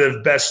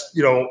positive, best,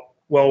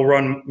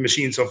 well-run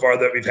machine so far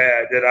that we've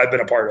had, that I've been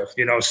a part of,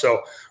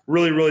 so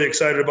really, really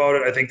excited about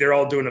it. I think they're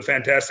all doing a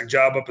fantastic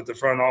job up at the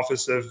front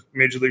office of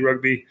Major League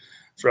Rugby,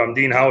 from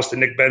Dean House to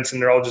Nick Benson.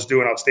 They're all just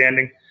doing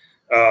outstanding.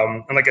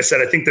 And like I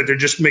said, I think that they're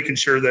just making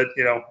sure that,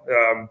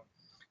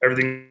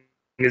 everything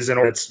is in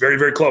order. It's very,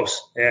 very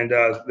close, and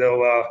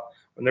they'll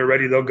when they're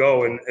ready, they'll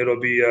go, and it'll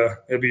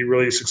be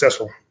really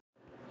successful.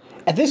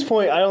 At this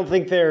point, I don't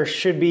think there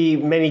should be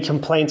many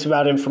complaints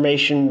about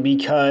information,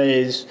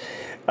 because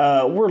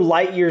we're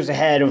light years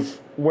ahead of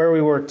where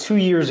we were 2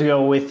 years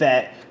ago with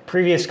that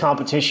previous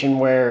competition,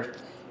 where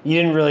you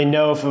didn't really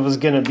know if it was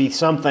going to be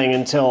something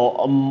until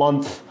a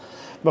month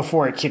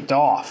before it kicked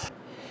off.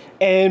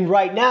 And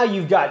right now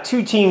you've got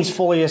two teams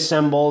fully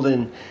assembled,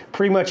 and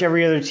pretty much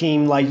every other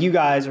team, like you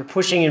guys, are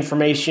pushing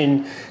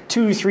information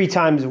 2 to 3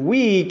 times a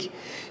week.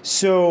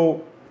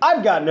 So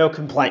I've got no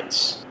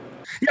complaints.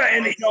 Yeah,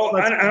 and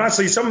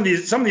honestly, some of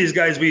these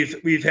guys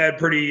we've had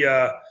pretty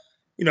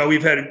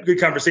we've had good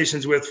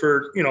conversations with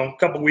for a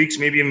couple of weeks,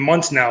 maybe even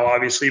months now,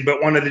 obviously,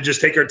 but wanted to just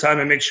take our time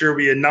and make sure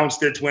we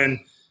announced it when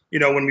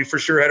we for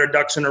sure had our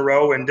ducks in a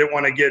row, and I didn't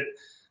want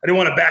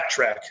to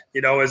backtrack,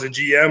 as a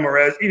GM, or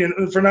as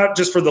for not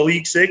just for the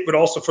league's sake, but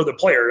also for the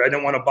player. I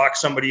didn't want to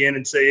box somebody in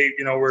and say,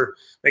 hey, we're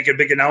making a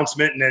big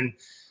announcement, and then,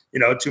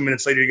 2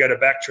 minutes later you got to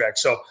backtrack.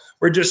 So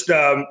we're just,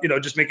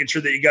 just making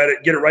sure that you got to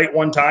get it right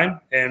one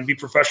time and be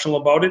professional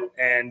about it,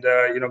 and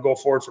go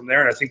forward from there.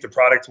 And I think the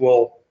product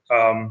will,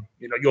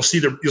 you'll see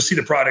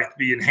the product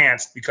be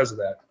enhanced because of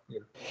that.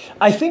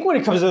 I think when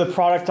it comes to the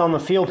product on the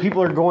field,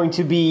 people are going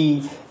to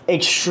be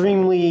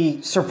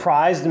extremely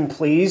surprised and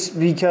pleased,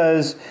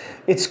 because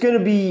it's going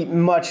to be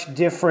much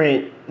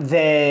different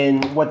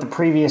than what the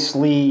previous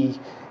league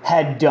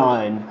had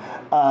done.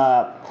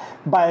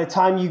 By the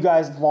time you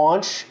guys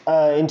launch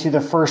into the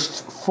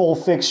first full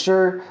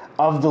fixture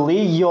of the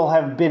league, you'll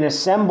have been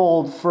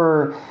assembled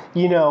for,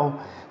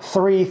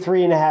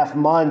 3.5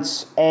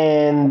 months,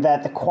 and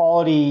that the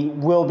quality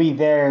will be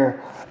there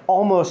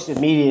almost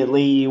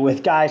immediately,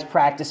 with guys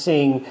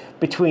practicing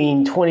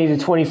between 20 to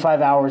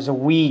 25 hours a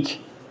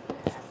week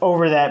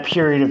over that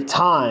period of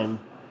time.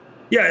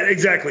 Yeah,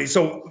 exactly.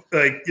 So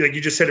like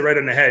you just said it right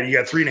on the head. You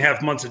got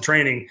 3.5 months of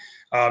training.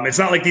 It's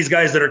not like these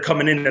guys that are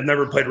coming in have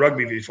never played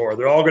rugby before.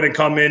 They're all going to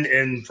come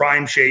in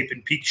prime shape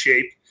and peak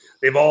shape.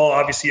 They've all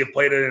obviously have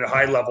played it at a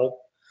high level.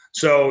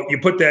 So you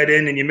put that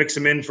in and you mix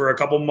them in for a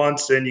couple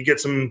months, and you get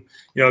some,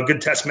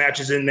 good test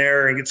matches in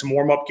there and get some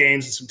warm-up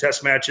games and some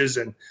test matches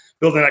and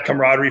building that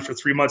camaraderie for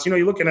 3 months.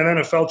 You look at an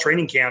NFL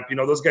training camp,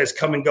 those guys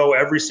come and go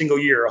every single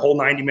year. A whole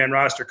 90-man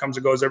roster comes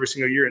and goes every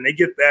single year, and they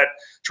get that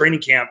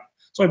training camp.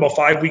 It's only about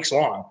 5 weeks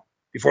long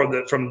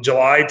from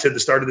July to the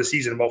start of the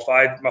season, about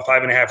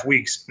 5.5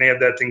 weeks. And they have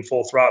that thing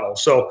full throttle.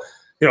 So,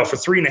 for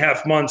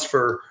 3.5 months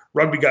for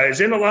rugby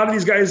guys, and a lot of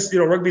these guys,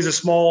 rugby's a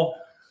small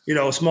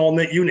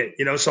knit unit,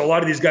 so a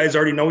lot of these guys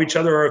already know each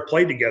other or have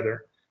played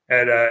together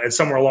at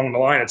somewhere along the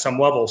line at some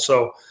level.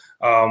 So,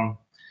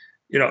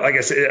 like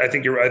I said, I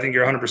think you're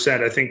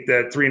 100%. I think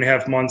that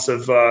 3.5 months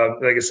of,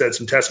 like I said,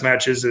 some test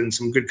matches and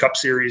some good cup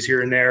series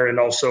here and there, and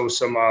also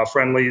some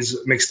friendlies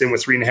mixed in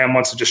with 3.5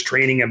 months of just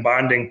training and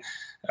bonding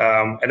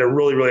at a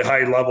really, really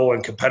high level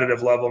and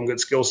competitive level and good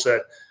skill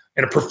set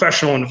in a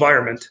professional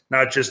environment,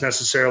 not just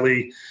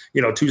necessarily,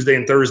 Tuesday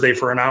and Thursday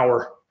for an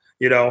hour,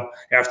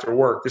 after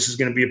work. This is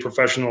going to be a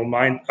professional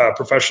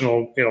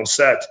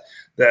set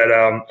that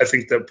I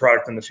think the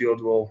product in the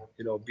field will,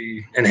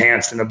 be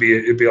enhanced, and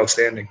it'll be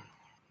outstanding.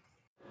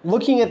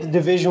 Looking at the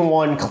Division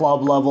I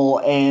club level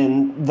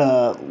and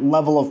the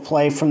level of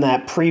play from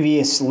that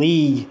previous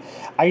league,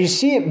 I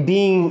see it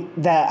being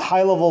that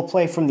high level of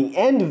play from the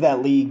end of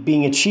that league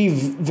being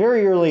achieved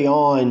very early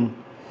on,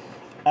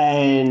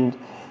 and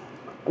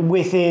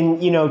within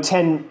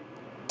 10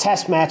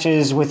 test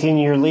matches within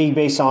your league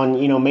based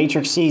on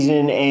matrix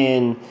season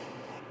and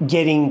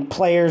getting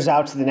players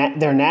out to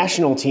their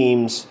national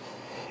teams.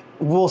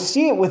 We'll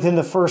see it within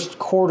the first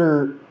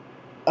quarter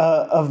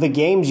of the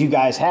games you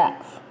guys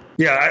have.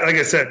 Yeah, like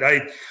I said,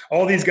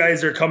 all these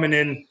guys are coming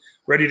in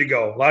ready to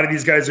go. A lot of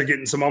these guys are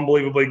getting some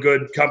unbelievably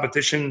good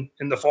competition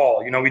in the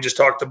fall. We just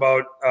talked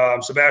about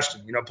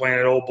Sebastian, playing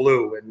at Old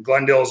Blue, and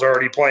Glendale's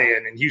already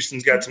playing, and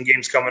Houston's got some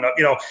games coming up,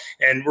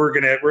 and we're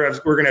gonna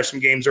have some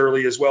games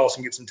early as well,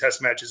 so get some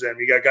test matches in.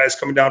 We got guys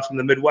coming down from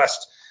the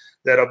Midwest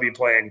that'll be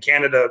playing.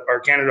 Our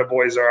Canada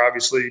boys are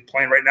obviously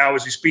playing right now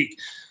as we speak,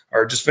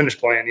 or just finished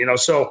playing.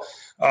 So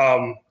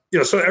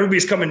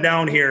everybody's coming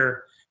down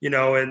here,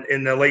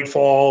 in the late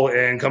fall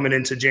and coming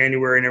into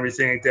January and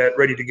everything like that,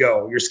 ready to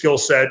go. Your skill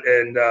set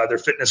and their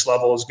fitness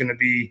level is going to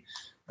be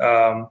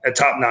at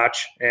top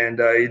notch, and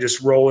you just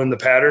roll in the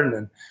pattern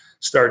and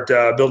start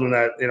building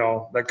that,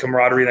 that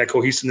camaraderie and that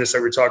cohesiveness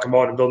that we're talking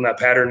about, and building that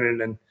pattern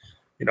and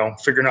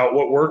figuring out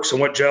what works and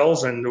what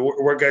gels and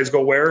what guys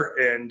go where.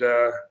 And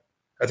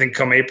I think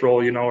come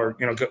April,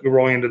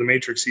 rolling into the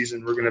matrix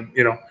season, we're going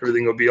to,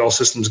 everything will be all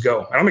systems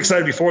go. And I'm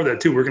excited before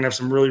that too. We're going to have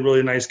some really,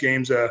 really nice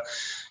games,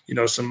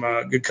 some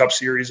good cup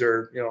series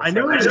or,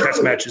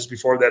 test matches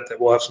before that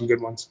we'll have some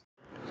good ones.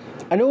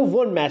 I know of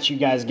one match you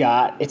guys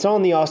got. It's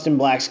on the Austin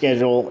Black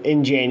schedule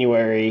in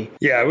January.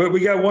 Yeah,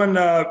 we got one,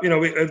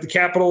 the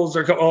Capitals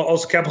are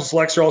also Capital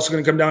Selects are also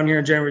going to come down here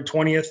on January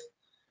 20th.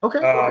 Okay.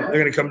 They're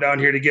going to come down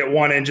here to get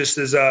one, and just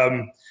as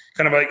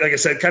kind of like I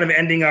said, kind of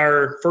ending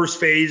our first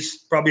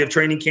phase probably of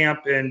training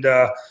camp. And,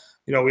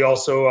 we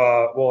also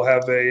will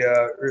have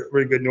a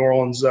really good New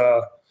Orleans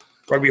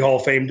Rugby Hall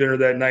of Fame dinner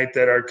that night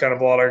that are kind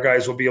of a lot of our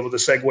guys will be able to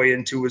segue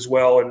into as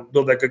well, and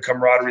build that good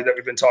camaraderie that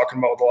we've been talking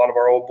about with a lot of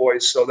our old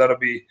boys. So that'll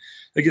be,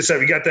 like I said,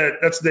 we got that.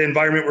 That's the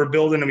environment we're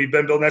building, and we've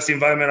been building. That's the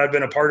environment I've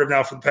been a part of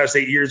now for the past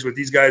 8 years with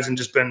these guys, and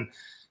just been,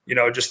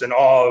 just in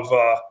awe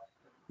of,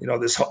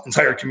 this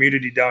entire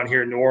community down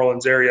here in New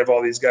Orleans area of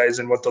all these guys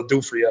and what they'll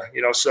do for you,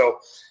 So,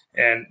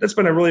 and that's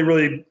been a really,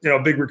 really,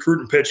 big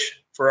recruiting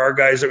pitch for our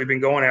guys that we've been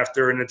going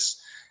after, and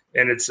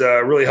it's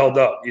really held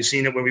up. You've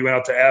seen it when we went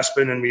out to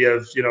Aspen, and we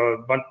have,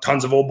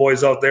 tons of old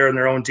boys out there in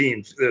their own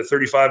team. They're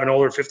 35 and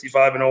older,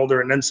 55 and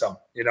older, and then some,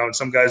 and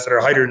some guys that are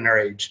higher in their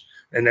age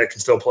and that can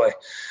still play,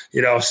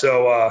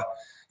 So,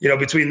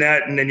 between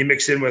that and then you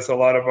mix in with a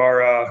lot of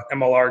our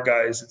MLR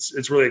guys,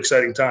 it's really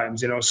exciting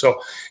times,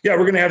 So, yeah,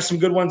 we're going to have some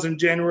good ones in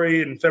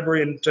January and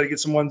February, and try to get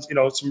some ones,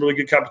 some really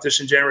good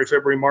competition January,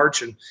 February,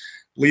 March, and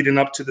leading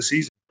up to the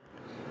season.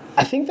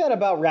 I think that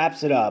about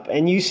wraps it up.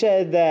 And you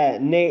said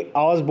that Nate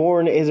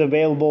Osborne is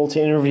available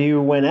to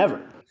interview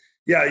whenever.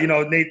 Yeah,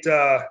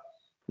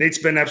 Nate's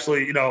been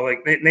absolutely,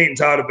 Nate and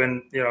Todd have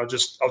been,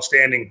 just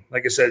outstanding.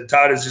 Like I said,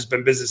 Todd has just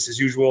been business as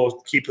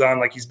usual, keeps on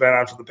like he's been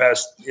on for the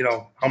past,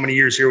 how many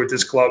years here with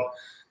this club.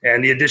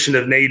 And the addition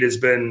of Nate has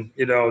been,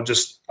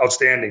 just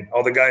outstanding.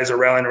 All the guys are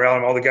rallying around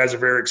him. All the guys are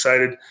very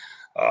excited.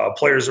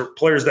 Players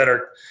that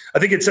are, I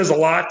think it says a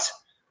lot,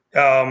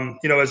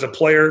 as a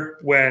player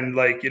when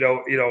like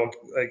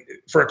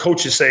for a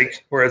coach's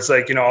sake, where it's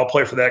like, I'll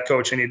play for that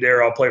coach any day,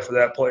 or I'll play for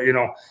that player,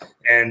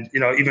 and,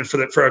 even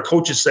for a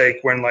coach's sake,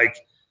 when like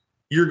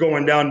you're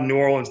going down to New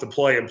Orleans to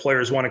play and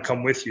players want to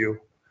come with you,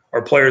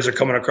 or players are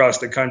coming across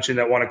the country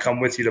that want to come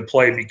with you to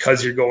play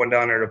because you're going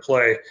down there to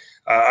play.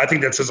 I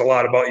think that says a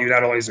lot about you,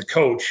 not only as a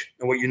coach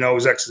and what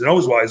is X's and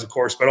O's wise, of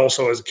course, but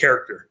also as a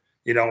character,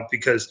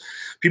 because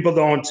people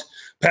don't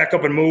pack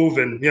up and move.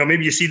 And,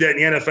 maybe you see that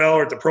in the NFL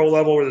or at the pro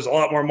level where there's a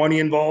lot more money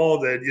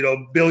involved and,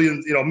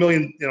 billions,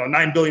 million,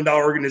 $9 billion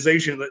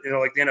organization,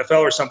 like the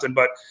NFL or something.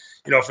 But,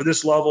 for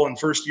this level and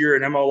first year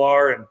in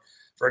MLR and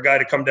for a guy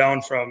to come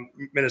down from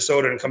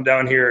Minnesota and come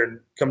down here and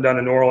come down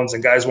to New Orleans,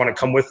 and guys want to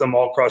come with them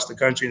all across the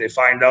country, and they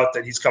find out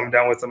that he's coming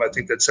down with them, I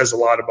think that says a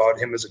lot about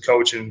him as a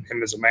coach and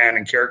him as a man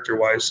and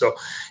character-wise. So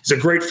he's a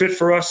great fit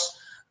for us,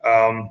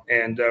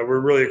 and we're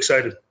really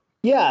excited.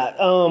 Yeah,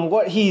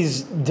 what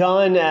he's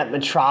done at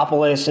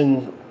Metropolis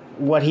and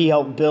what he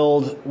helped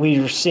build, we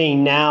are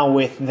seeing now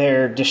with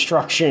their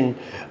destruction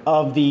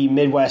of the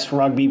Midwest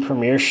Rugby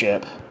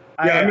Premiership.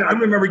 Yeah, I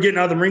remember getting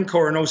out of the Marine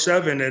Corps in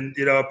 2007 and,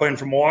 playing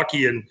for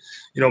Milwaukee, and,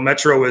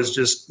 Metro is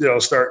just,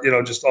 just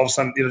all of a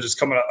sudden, just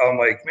coming up. I'm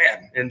like,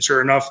 man, and sure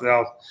enough,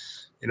 now,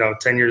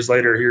 10 years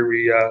later, here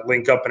we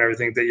link up and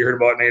everything that you heard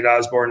about Nate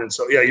Osborne. And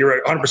so, yeah, you're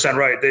right, 100%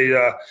 right. They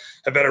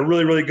have had a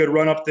really, really good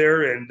run up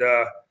there. And,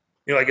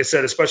 like I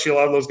said, especially a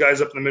lot of those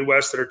guys up in the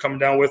Midwest that are coming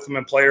down with him,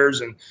 and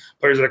players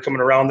that are coming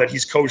around that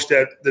he's coached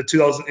at the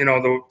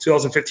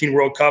 2015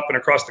 World Cup and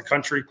across the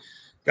country.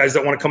 Guys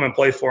that want to come and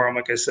play for him,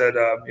 like I said,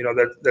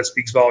 that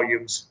speaks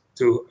volumes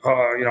to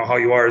how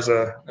you are as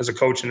a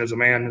coach and as a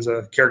man, as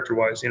a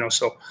character-wise.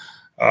 So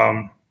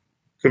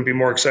couldn't be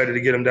more excited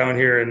to get him down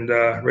here and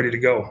ready to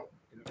go.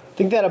 I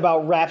think that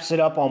about wraps it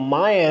up on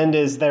my end.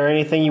 Is there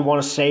anything you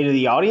want to say to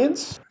the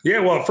audience? Yeah,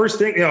 well, first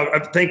thing,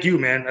 thank you,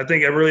 man. I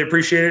really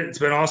appreciate it. It's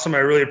been awesome. I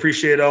really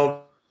appreciate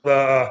all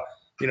the,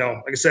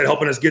 like I said,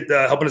 helping us get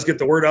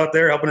the word out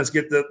there, helping us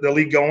get the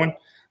league going.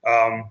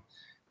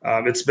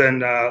 It's been,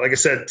 like I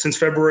said, since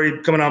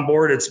February coming on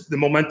board, it's the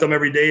momentum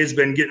every day has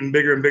been getting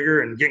bigger and bigger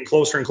and getting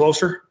closer and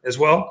closer as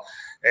well.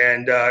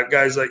 And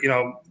guys like,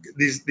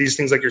 these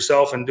things like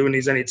yourself and doing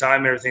these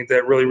anytime, everything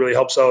that really, really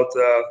helps out,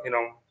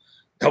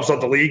 helps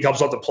out the league,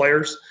 helps out the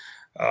players,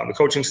 the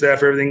coaching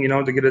staff, everything,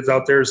 to get it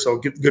out there. So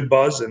get good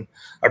buzz, and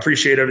I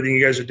appreciate everything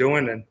you guys are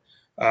doing. And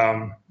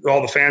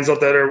all the fans out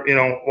there that are,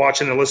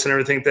 watching and listening,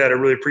 everything that I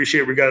really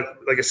appreciate. We got,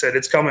 like I said,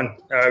 it's coming.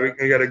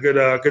 We got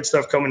a good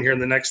stuff coming here in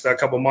the next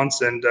couple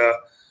months, and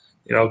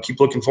keep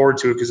looking forward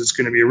to it because it's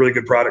going to be a really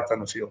good product on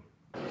the field.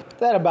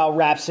 That about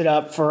wraps it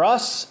up for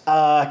us.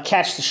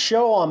 Catch the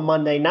show on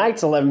Monday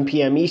nights, 11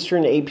 p.m.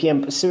 Eastern, 8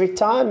 p.m. Pacific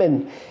time,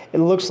 and it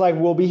looks like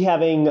we'll be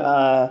having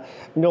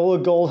NOLA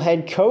Gold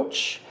head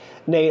coach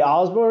Nate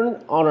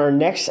Osborne on our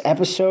next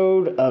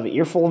episode of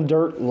Earful of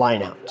Dirt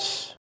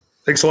Lineouts.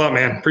 Thanks a lot,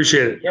 man.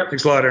 Appreciate it. Yep.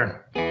 Thanks a lot, Aaron.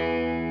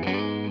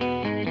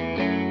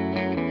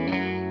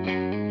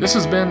 This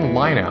has been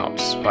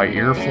Lineouts by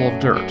Earful of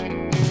Dirt.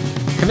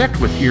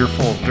 Connect with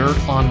Earful of Dirt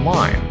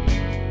online.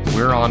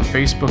 We're on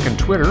Facebook and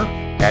Twitter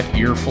at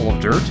Earful of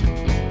Dirt.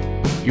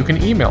 You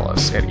can email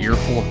us at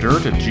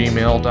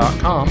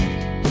earfulofdirt@gmail.com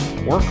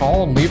or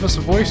call and leave us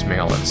a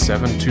voicemail at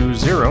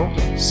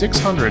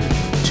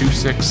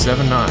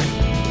 720-600-2679.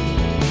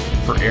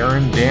 For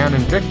Aaron, Dan,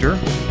 and Victor,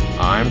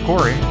 I'm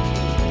Corey.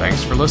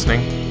 Thanks for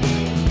listening.